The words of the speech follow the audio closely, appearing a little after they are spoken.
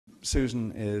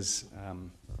Susan is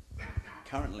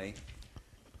currently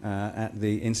at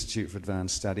the Institute for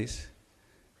Advanced Studies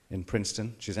in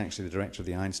Princeton. She's actually the director of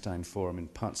the Einstein Forum in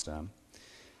Potsdam.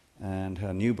 And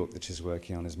her new book that she's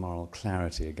working on is Moral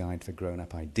Clarity, a guide for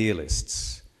grown-up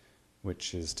idealists,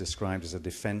 which is described as a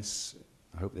defense,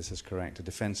 I hope this is correct, a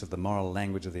defense of the moral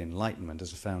language of the Enlightenment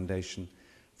as a foundation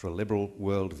for a liberal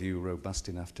worldview robust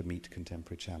enough to meet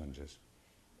contemporary challenges.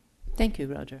 Thank you,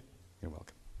 Roger. You're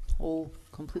welcome. All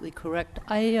completely correct.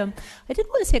 I did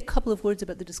want to say a couple of words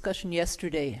about the discussion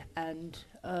yesterday, and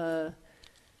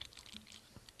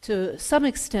to some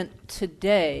extent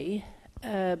today,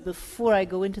 before I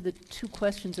go into the two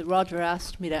questions that Roger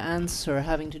asked me to answer,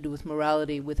 having to do with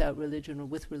morality without religion or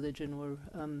with religion, or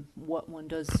what one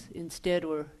does instead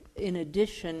or in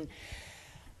addition,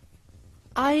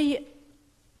 I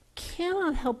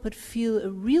cannot help but feel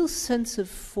a real sense of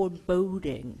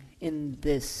foreboding in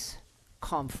this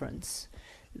conference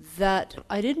that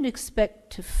I didn't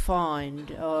expect to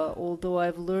find, although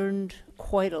I've learned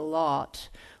quite a lot.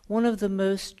 One of the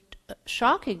most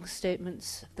shocking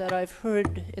statements that I've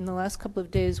heard in the last couple of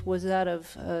days was that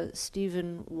of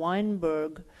Steven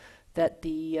Weinberg, that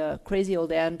the crazy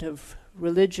old aunt of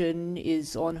religion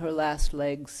is on her last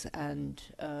legs and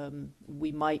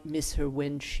we might miss her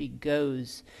when she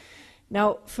goes.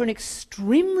 Now, for an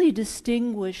extremely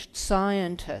distinguished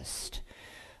scientist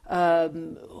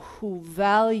who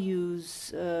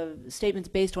values statements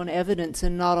based on evidence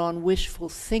and not on wishful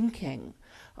thinking,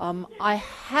 I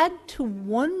had to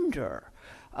wonder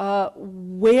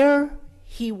where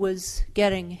he was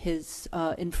getting his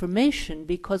information,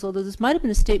 because although this might have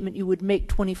been a statement you would make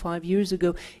 25 years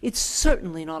ago, it's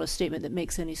certainly not a statement that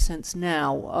makes any sense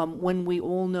now, when we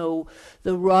all know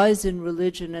the rise in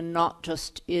religion, and not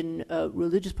just in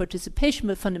religious participation,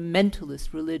 but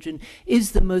fundamentalist religion,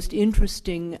 is the most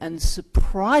interesting and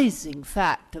surprising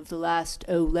fact of the last,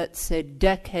 let's say,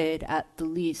 decade at the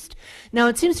least. Now,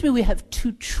 it seems to me we have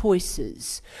two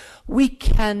choices. We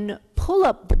can pull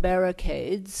up the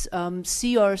barricades,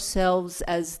 see ourselves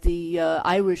as the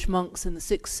Irish monks in the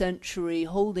 6th century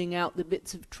holding out the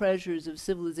bits of treasures of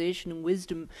civilization and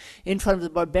wisdom in front of the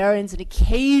barbarians, and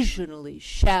occasionally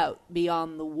shout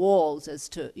beyond the walls as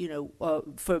to,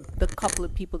 for the couple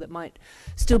of people that might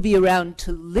still be around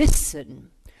to listen.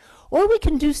 Or we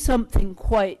can do something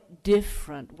quite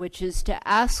different, which is to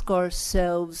ask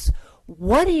ourselves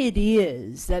what it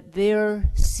is that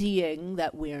they're seeing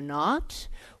that we're not,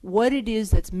 what it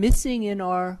is that's missing in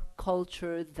our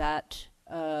culture that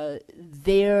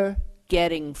they're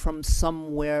getting from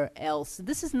somewhere else.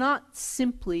 This is not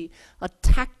simply a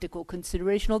tactical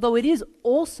consideration, although it is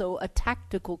also a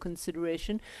tactical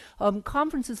consideration.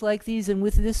 Conferences like these and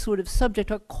with this sort of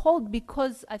subject are called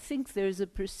because I think there's a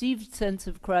perceived sense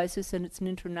of crisis, and it's an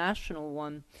international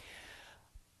one.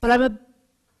 But I'm a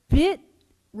bit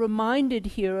reminded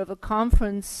here of a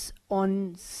conference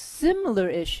on similar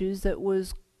issues that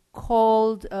was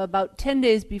called about 10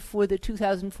 days before the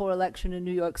 2004 election in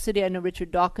New York City. I know Richard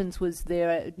Dawkins was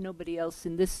there. Nobody else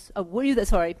in this. Were you there?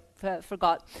 Sorry,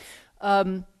 forgot.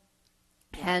 And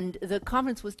the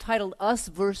conference was titled Us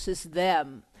Versus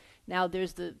Them. Now,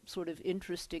 there's the sort of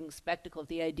interesting spectacle of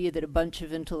the idea that a bunch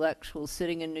of intellectuals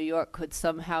sitting in New York could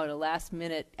somehow, in a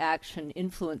last-minute action,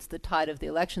 influence the tide of the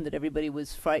election that everybody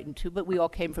was frightened to, but we all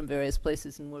came from various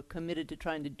places and were committed to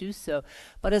trying to do so.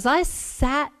 But as I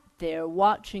sat there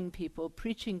watching people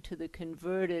preaching to the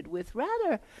converted with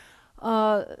rather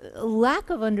lack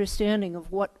of understanding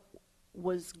of what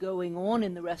was going on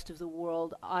in the rest of the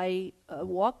world, I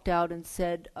walked out and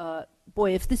said,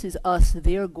 boy, if this is us,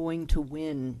 they're going to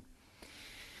win.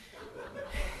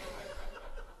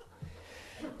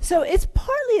 So it's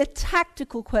partly a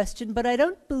tactical question, but I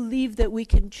don't believe that we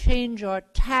can change our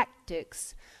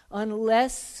tactics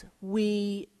unless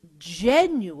we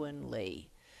genuinely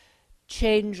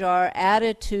change our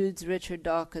attitudes. Richard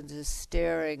Dawkins is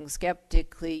staring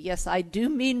skeptically. Yes, I do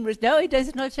mean, no, he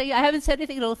does not say, I haven't said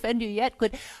anything that'll offend you yet,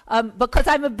 good, because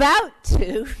I'm about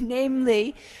to,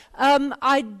 namely,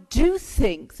 I do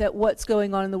think that what's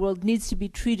going on in the world needs to be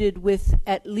treated with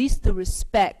at least the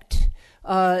respect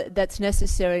that's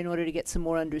necessary in order to get some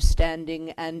more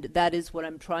understanding, and that is what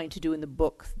I'm trying to do in the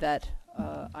book that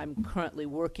I'm currently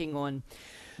working on.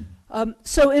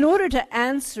 So in order to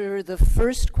answer the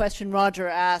first question Roger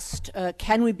asked,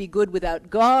 can we be good without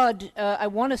God, I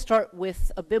want to start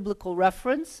with a biblical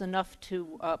reference, enough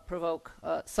to provoke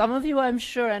some of you, I'm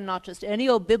sure, and not just any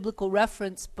old biblical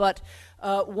reference, but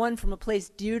one from a place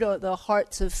dear to the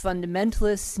hearts of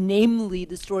fundamentalists, namely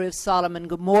the story of Sodom and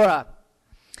Gomorrah.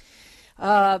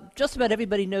 Just about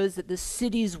everybody knows that the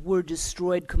cities were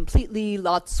destroyed completely.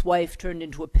 Lot's wife turned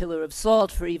into a pillar of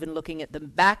salt for even looking at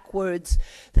them backwards.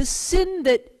 The sin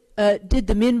that did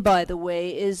them in, by the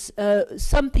way, is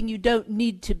something you don't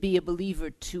need to be a believer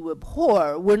to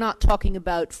abhor. We're not talking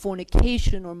about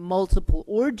fornication or multiple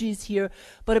orgies here,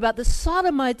 but about the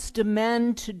Sodomites'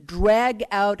 demand to drag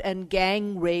out and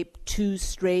gang rape two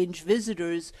strange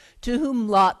visitors to whom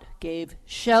Lot gave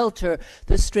shelter.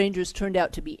 The strangers turned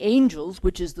out to be angels,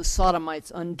 which is the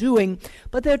Sodomites' undoing,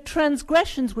 but their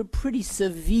transgressions were pretty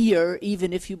severe,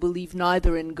 even if you believe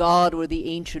neither in God or the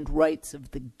ancient rights of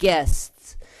the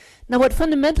guests. Now, what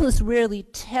fundamentalists rarely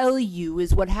tell you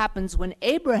is what happens when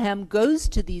Abraham goes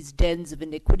to these dens of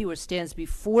iniquity or stands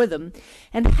before them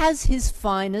and has his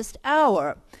finest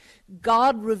hour.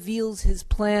 God reveals his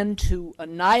plan to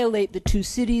annihilate the two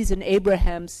cities, and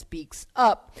Abraham speaks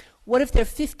up. What if there are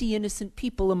 50 innocent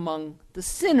people among the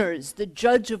sinners? The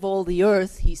judge of all the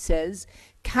earth, he says,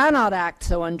 cannot act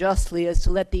so unjustly as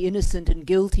to let the innocent and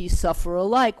guilty suffer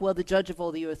alike. Well, the judge of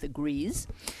all the earth agrees.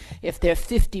 If there are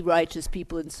 50 righteous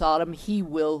people in Sodom, he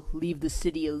will leave the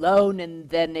city alone. And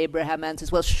then Abraham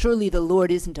answers, well, surely the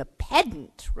Lord isn't a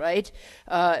pedant, right?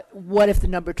 What if the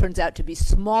number turns out to be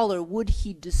smaller? Would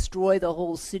he destroy the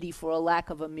whole city for a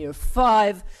lack of a mere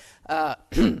 5?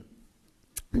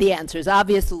 The answer is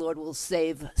obvious. The Lord will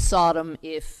save Sodom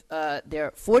if there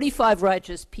are 45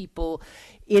 righteous people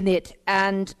in it.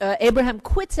 And Abraham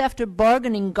quits after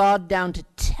bargaining God down to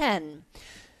 10.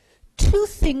 Two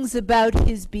things about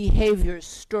his behavior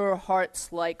stir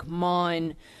hearts like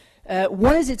mine.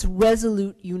 One is its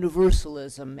resolute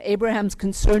universalism. Abraham's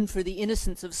concern for the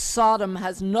innocence of Sodom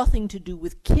has nothing to do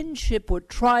with kinship or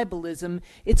tribalism.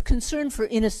 It's concern for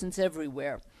innocence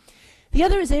everywhere. The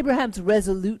other is Abraham's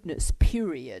resoluteness,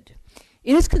 period.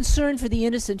 In his concern for the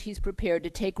innocent, he's prepared to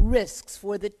take risks,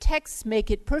 for the texts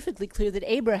make it perfectly clear that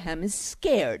Abraham is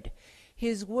scared.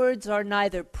 His words are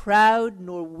neither proud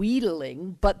nor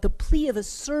wheedling, but the plea of a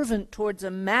servant towards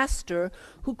a master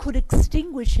who could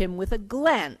extinguish him with a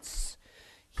glance.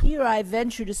 Here I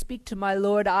venture to speak to my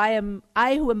Lord, I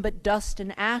who am but dust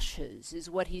and ashes, is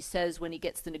what he says when he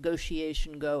gets the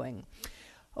negotiation going.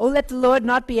 Oh, let the Lord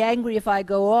not be angry if I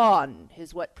go on,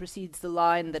 is what precedes the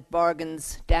line that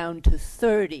bargains down to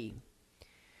 30.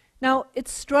 Now,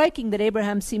 it's striking that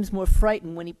Abraham seems more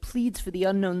frightened when he pleads for the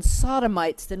unknown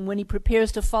Sodomites than when he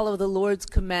prepares to follow the Lord's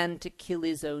command to kill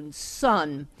his own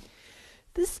son.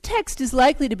 This text is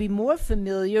likely to be more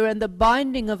familiar, and the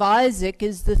binding of Isaac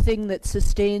is the thing that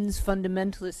sustains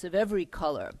fundamentalists of every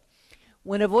color.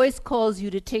 When a voice calls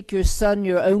you to take your son,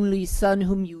 your only son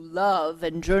whom you love,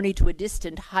 and journey to a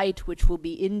distant height which will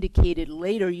be indicated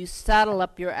later, you saddle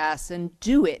up your ass and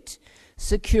do it,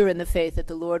 secure in the faith that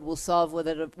the Lord will solve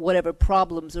whatever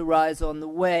problems arise on the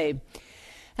way.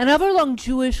 And however long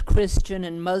Jewish, Christian,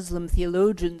 and Muslim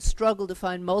theologians struggle to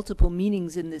find multiple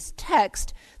meanings in this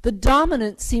text, the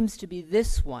dominant seems to be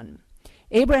this one.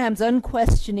 Abraham's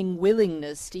unquestioning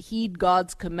willingness to heed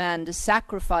God's command to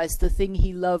sacrifice the thing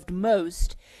he loved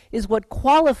most is what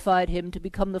qualified him to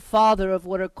become the father of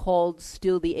what are called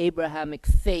still the Abrahamic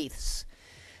faiths.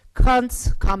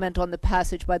 Kant's comment on the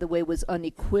passage, by the way, was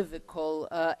unequivocal.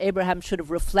 Abraham should have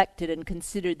reflected and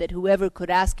considered that whoever could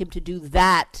ask him to do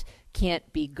that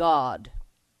can't be God.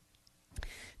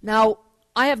 Now,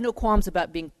 I have no qualms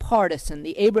about being partisan.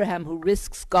 The Abraham who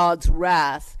risks God's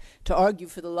wrath to argue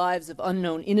for the lives of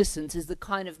unknown innocents is the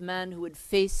kind of man who would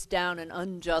face down an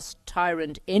unjust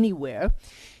tyrant anywhere.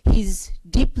 He's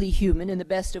deeply human in the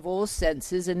best of all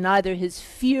senses, and neither his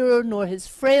fear nor his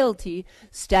frailty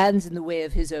stands in the way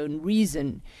of his own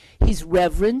reason. He's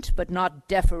reverent but not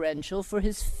deferential, for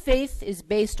his faith is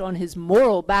based on his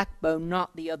moral backbone,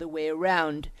 not the other way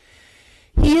around.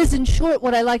 He is, in short,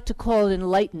 what I like to call an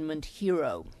Enlightenment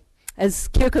hero. As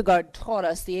Kierkegaard taught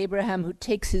us, the Abraham who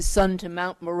takes his son to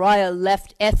Mount Moriah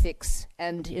left ethics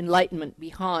and enlightenment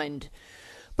behind.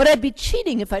 But I'd be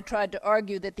cheating if I tried to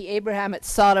argue that the Abraham at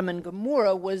Sodom and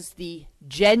Gomorrah was the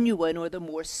genuine or the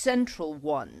more central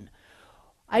one.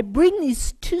 I bring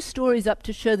these two stories up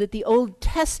to show that the Old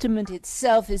Testament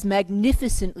itself is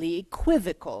magnificently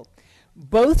equivocal.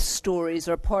 Both stories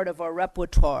are part of our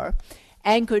repertoire,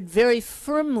 anchored very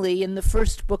firmly in the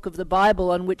first book of the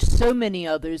Bible on which so many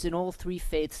others in all three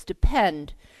faiths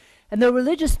depend. And though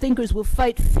religious thinkers will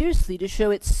fight fiercely to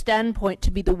show its standpoint to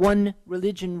be the one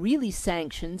religion really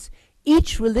sanctions,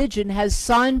 each religion has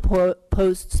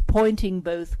signposts pointing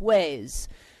both ways.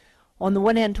 On the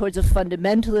one hand, towards a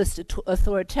fundamentalist,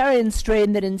 authoritarian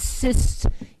strain that insists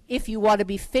if you want to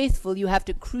be faithful, you have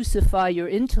to crucify your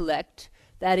intellect,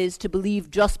 that is, to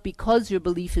believe just because your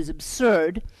belief is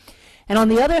absurd. And on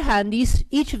the other hand,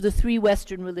 each of the three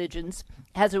Western religions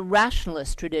has a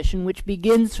rationalist tradition which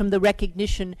begins from the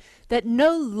recognition that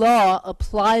no law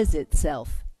applies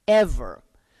itself, ever.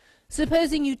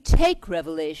 Supposing you take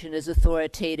revelation as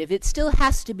authoritative, it still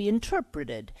has to be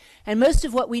interpreted. And most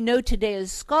of what we know today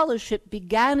as scholarship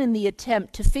began in the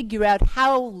attempt to figure out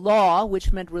how law,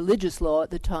 which meant religious law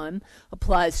at the time,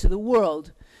 applies to the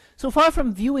world. So far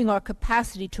from viewing our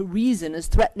capacity to reason as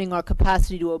threatening our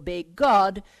capacity to obey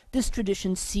God, this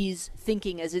tradition sees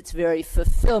thinking as its very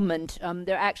fulfillment.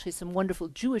 There are actually some wonderful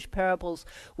Jewish parables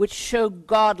which show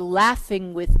God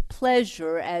laughing with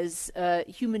pleasure as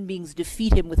human beings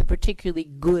defeat him with a particularly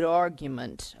good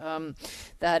argument.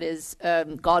 That is,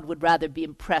 God would rather be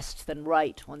impressed than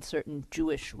right on certain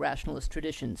Jewish rationalist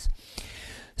traditions.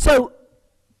 So,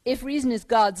 if reason is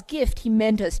God's gift, he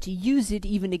meant us to use it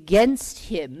even against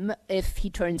him if he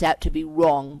turns out to be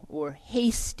wrong or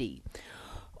hasty.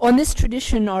 On this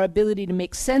tradition, our ability to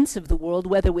make sense of the world,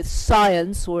 whether with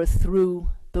science or through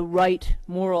the right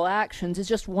moral actions, is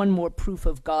just one more proof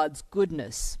of God's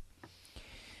goodness.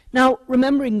 Now,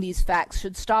 remembering these facts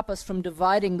should stop us from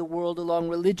dividing the world along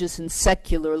religious and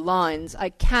secular lines. I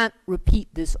can't repeat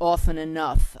this often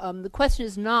enough. The question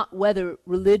is not whether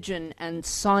religion and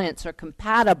science are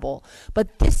compatible,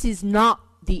 but this is not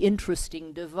the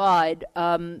interesting divide.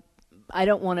 I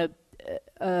don't want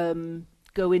to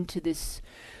go into this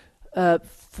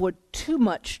for too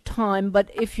much time, but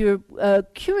if you're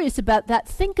curious about that,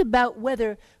 think about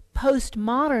whether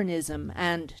postmodernism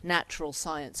and natural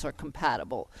science are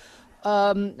compatible.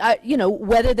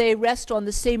 Whether they rest on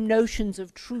the same notions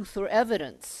of truth or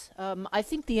evidence. I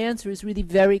think the answer is really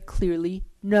very clearly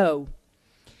no.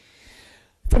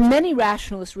 For many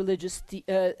rationalist religious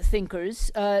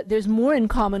thinkers, there's more in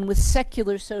common with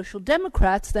secular social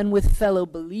democrats than with fellow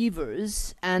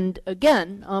believers. And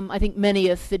again, I think many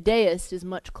a fideist is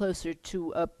much closer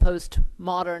to a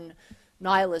postmodern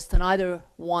nihilist than either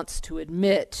wants to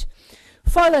admit.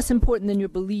 Far less important than your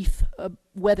belief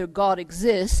whether God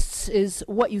exists is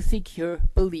what you think your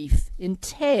belief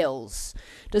entails.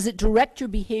 Does it direct your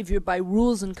behavior by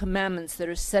rules and commandments that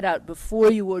are set out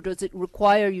before you, or does it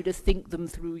require you to think them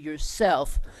through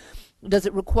yourself? Does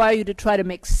it require you to try to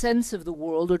make sense of the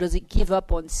world, or does it give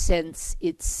up on sense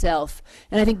itself?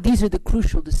 And I think these are the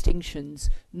crucial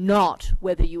distinctions, not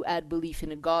whether you add belief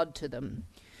in a God to them.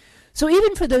 So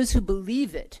even for those who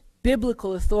believe it,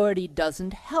 biblical authority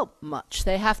doesn't help much.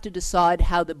 They have to decide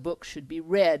how the book should be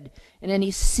read, and any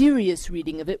serious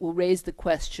reading of it will raise the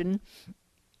question,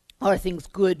 are things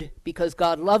good because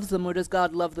God loves them, or does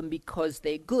God love them because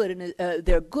they're good?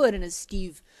 And as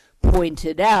Steve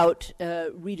pointed out,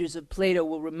 readers of Plato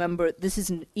will remember this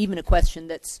isn't even a question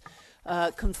that's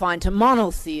confined to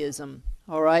monotheism.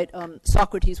 All right,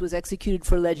 Socrates was executed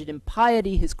for alleged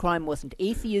impiety. His crime wasn't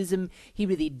atheism. He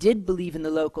really did believe in the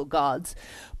local gods,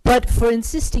 but for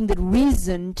insisting that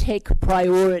reason take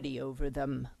priority over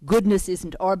them. Goodness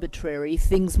isn't arbitrary.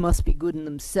 Things must be good in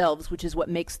themselves, which is what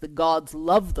makes the gods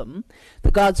love them.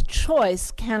 The gods'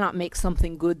 choice cannot make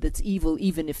something good that's evil,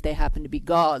 even if they happen to be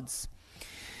gods.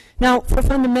 Now, for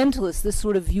fundamentalists, this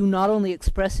sort of view not only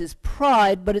expresses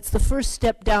pride, but it's the first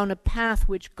step down a path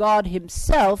which God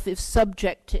himself, if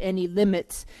subject to any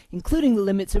limits, including the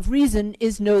limits of reason,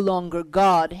 is no longer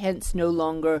God, hence no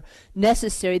longer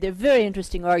necessary. There are very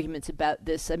interesting arguments about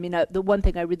this. I mean, the one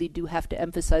thing I really do have to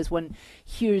emphasize when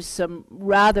here's some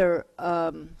rather,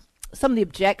 some of the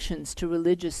objections to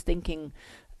religious thinking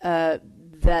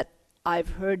that I've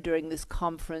heard during this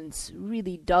conference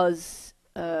really does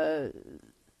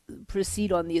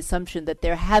proceed on the assumption that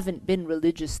there haven't been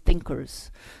religious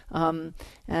thinkers. And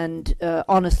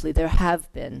honestly, there have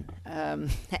been.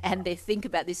 And they think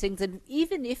about these things. And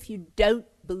even if you don't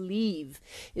believe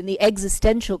in the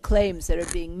existential claims that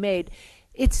are being made,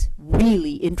 it's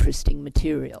really interesting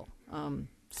material.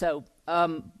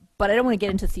 But I don't want to get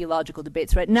into theological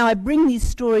debates right now. I bring these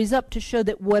stories up to show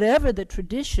that whatever the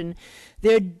tradition,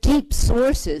 there are deep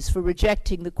sources for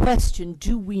rejecting the question,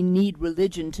 do we need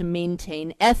religion to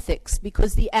maintain ethics?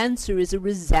 Because the answer is a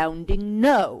resounding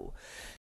no.